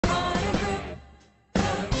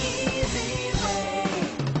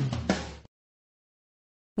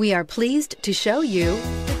We are pleased to show you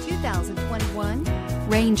the 2021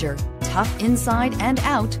 Ranger. Tough inside and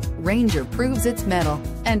out, Ranger proves its mettle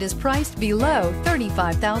and is priced below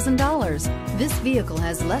 $35,000. This vehicle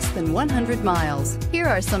has less than 100 miles. Here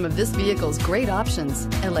are some of this vehicle's great options: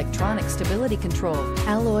 electronic stability control,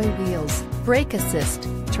 alloy wheels, brake assist,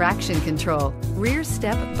 traction control, rear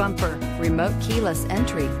step bumper, remote keyless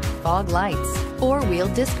entry, fog lights, four-wheel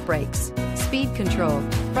disc brakes, speed control,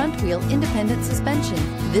 front wheel independent suspension.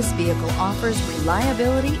 This vehicle offers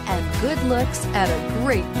reliability and good looks at a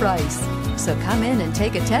great price. So come in and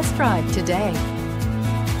take a test drive today.